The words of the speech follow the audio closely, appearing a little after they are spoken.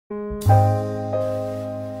Welcome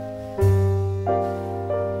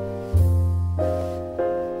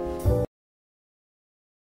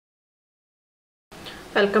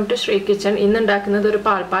to Sri Kitchen. ഇന്ന് ഉണ്ടാക്കുന്നത് ഒരു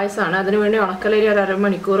പാൽപ്പായസമാണ്. അതിനു വേണ്ടി ഉണക്കലരി ഒരു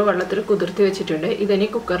അരമണിക്കൂർ വെള്ളത്തിൽ കുതിർത്തി വെച്ചിട്ടുണ്ട്. ഇതിനി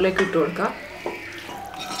കുക്കറിലേക്ക് ഇട്ട് കൊടുക്കാം.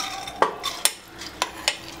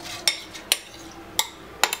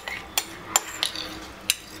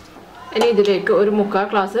 ഇനി ഇതിലേക്ക് ഒരു 1/4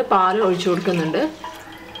 ഗ്ലാസ് പാൽ ഒഴിച്ചു കൊടുക്കുന്നുണ്ട്.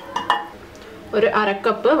 ഒരു അര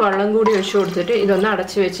കപ്പ് വെള്ളം കൂടി ഒഴിച്ചു കൊടുത്തിട്ട് ഇതൊന്ന്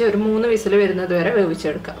അടച്ചു വെച്ച് ഒരു 3 വിസിൽ വരുന്നത് വരെ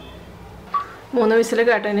വേവിച്ചെടുക്കാം. 3 വിസിൽ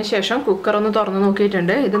കേട്ടതിന് ശേഷം കുക്കർ ഒന്ന് തുറന്ന്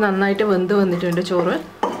നോക്കിയിട്ടുണ്ട്. ഇത് നന്നായിട്ട് വെന്ത് വന്നിട്ടുണ്ട് ചോറ്.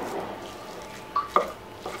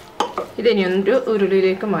 ഇതിനി ഒരു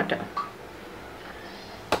ഉരുളിയിലേക്ക് മാറ്റാം.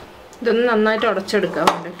 ഇതൊന്ന് നന്നായിട്ട് ഉടച്ചെടുക്കാം.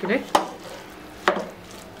 ഉണ്ടെങ്കിൽ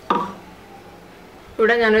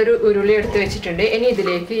ഇവിടെ ഞാനൊരു ഉരുളി എടുത്ത് വെച്ചിട്ടുണ്ട്. ഇനി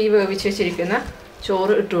ഇതിലേക്ക് ഈ വേവിച്ച് വെച്ചിരിക്കുന്ന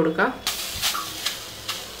ചോറ് ഇട്ട് കൊടുക്കാം.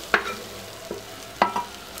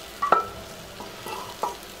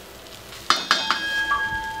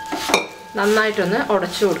 നന്നായിട്ടൊന്ന്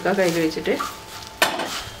ഉടച്ചു കൊടുക്കുക കയ്യിൽ വെച്ചിട്ട്.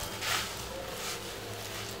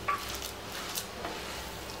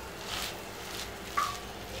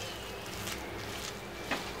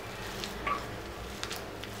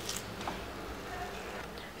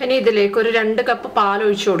 ഇനി ഇതിലേക്ക് ഒരു 2 കപ്പ് പാൽ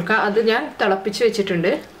ഒഴിച്ചു കൊടുക്കുക. അത് ഞാൻ തിളപ്പിച്ച്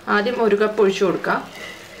വെച്ചിട്ടുണ്ട്. ആദ്യം 1 കപ്പ് ഒഴിച്ചു കൊടുക്കുക.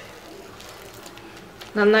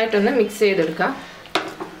 നന്നായിട്ടൊന്ന് മിക്സ് ചെയ്തെടുക്കുക.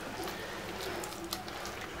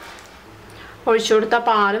 ഒഴിച്ചു കൊടുത്ത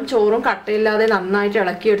പാലും ചോറും കട്ടയില്ലാതെ നന്നായിട്ട്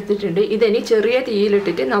ഇളക്കി എടുത്തിട്ടുണ്ട്. ഇതിനി ചെറിയ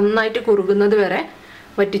തീയിലിട്ടിട്ട് നന്നായിട്ട് കുറുകുന്നത് വരെ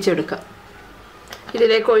വറ്റിച്ചെടുക്കുക.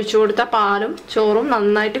 ഇതിലേക്ക് ഒഴിച്ചു കൊടുത്ത പാലും ചോറും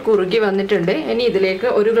നന്നായിട്ട് കുറുകി വന്നിട്ടുണ്ട്. ഇനി ഇതിലേക്ക്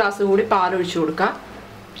 1 ഗ്ലാസ് കൂടി പാൽ ഒഴിച്ചു കൊടുക്കുക.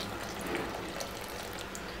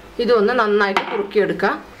 ഇതൊന്ന് നന്നായിട്ട്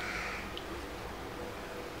കുറുക്കിയെടുക്കുക.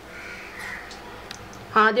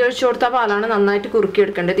 ആദ്യം ഒഴിച്ചു കൊടുത്ത പാലാണ് നന്നായിട്ട്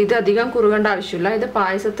കുറുക്കിയെടുക്കേണ്ടത്. ഇത് അധികം കുറുകേണ്ട ആവശ്യമില്ല. ഇത്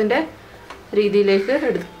പായസത്തിൻ്റെ രീതിയിലേക്ക്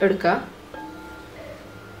എടുക്കുക.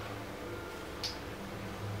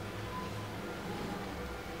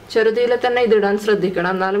 ചെറുതീയിൽ തന്നെ ഇതിടാൻ ശ്രദ്ധിക്കണം.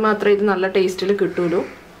 എന്നാലും മാത്രമേ ഇത് നല്ല ടേസ്റ്റിൽ കിട്ടുള്ളൂ.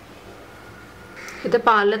 ഇത്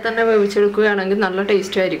പാലിൽ തന്നെ വേവിച്ചെടുക്കുകയാണെങ്കിൽ നല്ല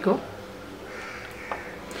ടേസ്റ്റ് ആയിരിക്കും.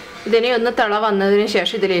 ഇതിനെ ഒന്ന് തിള വന്നതിന്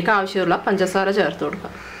ശേഷം ഇതിലേക്ക് ആവശ്യമുള്ള പഞ്ചസാര ചേർത്ത്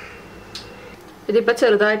കൊടുക്കാം. ഇതിപ്പോൾ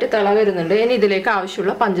ചെറുതായിട്ട് തിള വരുന്നുണ്ട്. ഇനി ഇതിലേക്ക്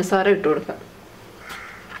ആവശ്യമുള്ള പഞ്ചസാര ഇട്ട് കൊടുക്കാം.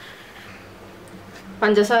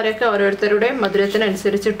 പഞ്ചസാരയൊക്കെ ഓരോരുത്തരുടെ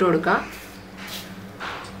മധുരത്തിനനുസരിച്ച് ഇട്ട് കൊടുക്കാം.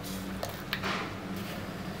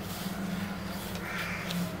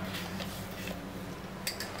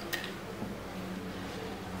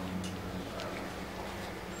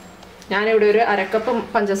 ഞാനിവിടെ ഒരു അര കപ്പ്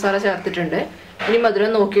പഞ്ചസാര ചേർത്തിട്ടുണ്ട്. ഇനി മധുരം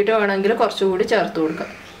നോക്കിയിട്ട് വേണമെങ്കിൽ കുറച്ചുകൂടി ചേർത്ത് കൊടുക്കാം.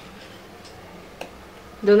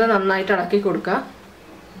 ഇതൊന്ന് നന്നായിട്ട് ഇളക്കി കൊടുക്കുക.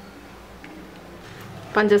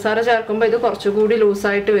 പഞ്ചസാര ചേർക്കുമ്പോൾ ഇത് കുറച്ചുകൂടി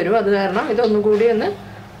ലൂസായിട്ട് വരും. അത് കാരണം ഇതൊന്നുകൂടി ഒന്ന്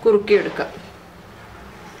കുറുക്കിയെടുക്കുക.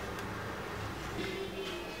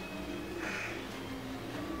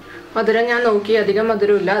 മധുരം ഞാൻ നോക്കി അധികം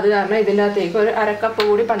മധുരമില്ല. അത് കാരണം ഇതിൻ്റെ അകത്തേക്ക് ഒരു അര കപ്പ്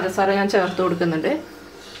കൂടി പഞ്ചസാര ഞാൻ ചേർത്ത് കൊടുക്കുന്നുണ്ട്.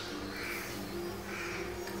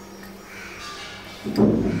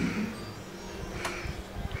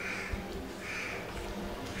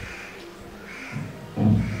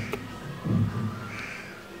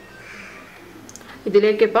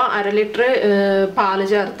 ഇതിലേക്ക് ഇപ്പോൾ 1/2 ലിറ്റർ പാല്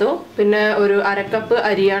ചേർത്തു. പിന്നെ ഒരു അര കപ്പ്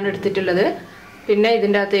അരിയാണ് എടുത്തിട്ടുള്ളത്. പിന്നെ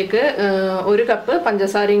ഇതിൻ്റെ അകത്തേക്ക് 1 കപ്പ്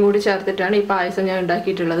പഞ്ചസാരയും കൂടി ചേർത്തിട്ടാണ് ഈ പായസം ഞാൻ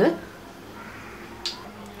ഉണ്ടാക്കിയിട്ടുള്ളത്.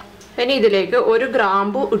 ഇനി ഇതിലേക്ക് 1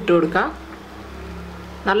 ഗ്രാമ്പു ഇട്ട് കൊടുക്കാം.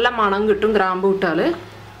 നല്ല മണം കിട്ടും ഗ്രാമ്പു ഇട്ടാൽ.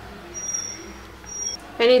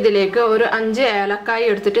 ഇനി ഇതിലേക്ക് ഒരു 5 ഏലക്കായി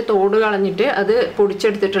എടുത്തിട്ട് തോട് കളഞ്ഞിട്ട് അത്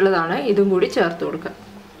പൊടിച്ചെടുത്തിട്ടുള്ളതാണ്. ഇതും കൂടി ചേർത്ത് കൊടുക്കുക.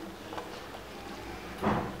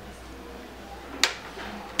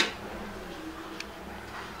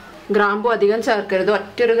 ഗ്രാമ്പു അധികം ചേർക്കരുത്.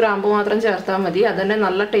 ഒറ്റൊരു ഗ്രാമ്പു മാത്രം ചേർത്താൽ മതി. അതന്നെ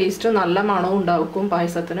നല്ല ടേസ്റ്റും നല്ല മണവും ഉണ്ടാവും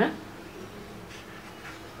പായസത്തിന്.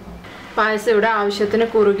 പായസം ഇവിടെ ആവശ്യത്തിന്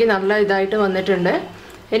കുറുകി നല്ല ഇതായിട്ട് വന്നിട്ടുണ്ട്.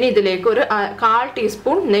 ഇനി ഇതിലേക്ക് ഒരു 1/4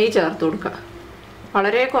 ടീസ്പൂൺ നെയ്യ് ചേർത്ത് കൊടുക്കുക.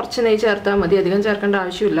 വളരെ കുറച്ച് നെയ്യ് ചേർത്താൽ മതി. അധികം ചേർക്കേണ്ട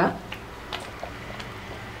ആവശ്യമില്ല.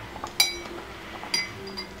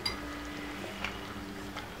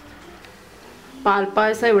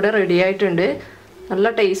 പാൽപ്പായസം ഇവിടെ റെഡി ആയിട്ടുണ്ട്. നല്ല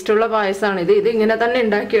ടേസ്റ്റുള്ള പായസമാണിത്. ഇത് ഇങ്ങനെ തന്നെ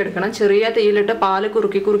ഉണ്ടാക്കിയെടുക്കണം. ചെറിയ തീയിലിട്ട് പാല്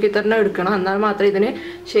കുറുക്കി തന്നെ എടുക്കണം. എന്നാൽ മാത്രമേ ഇതിന്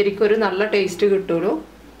ശരിക്കൊരു നല്ല ടേസ്റ്റ് കിട്ടുള്ളൂ.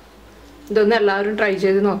 ഇതൊന്ന് എല്ലാവരും ട്രൈ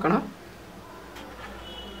ചെയ്ത് നോക്കണം.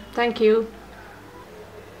 Thank you.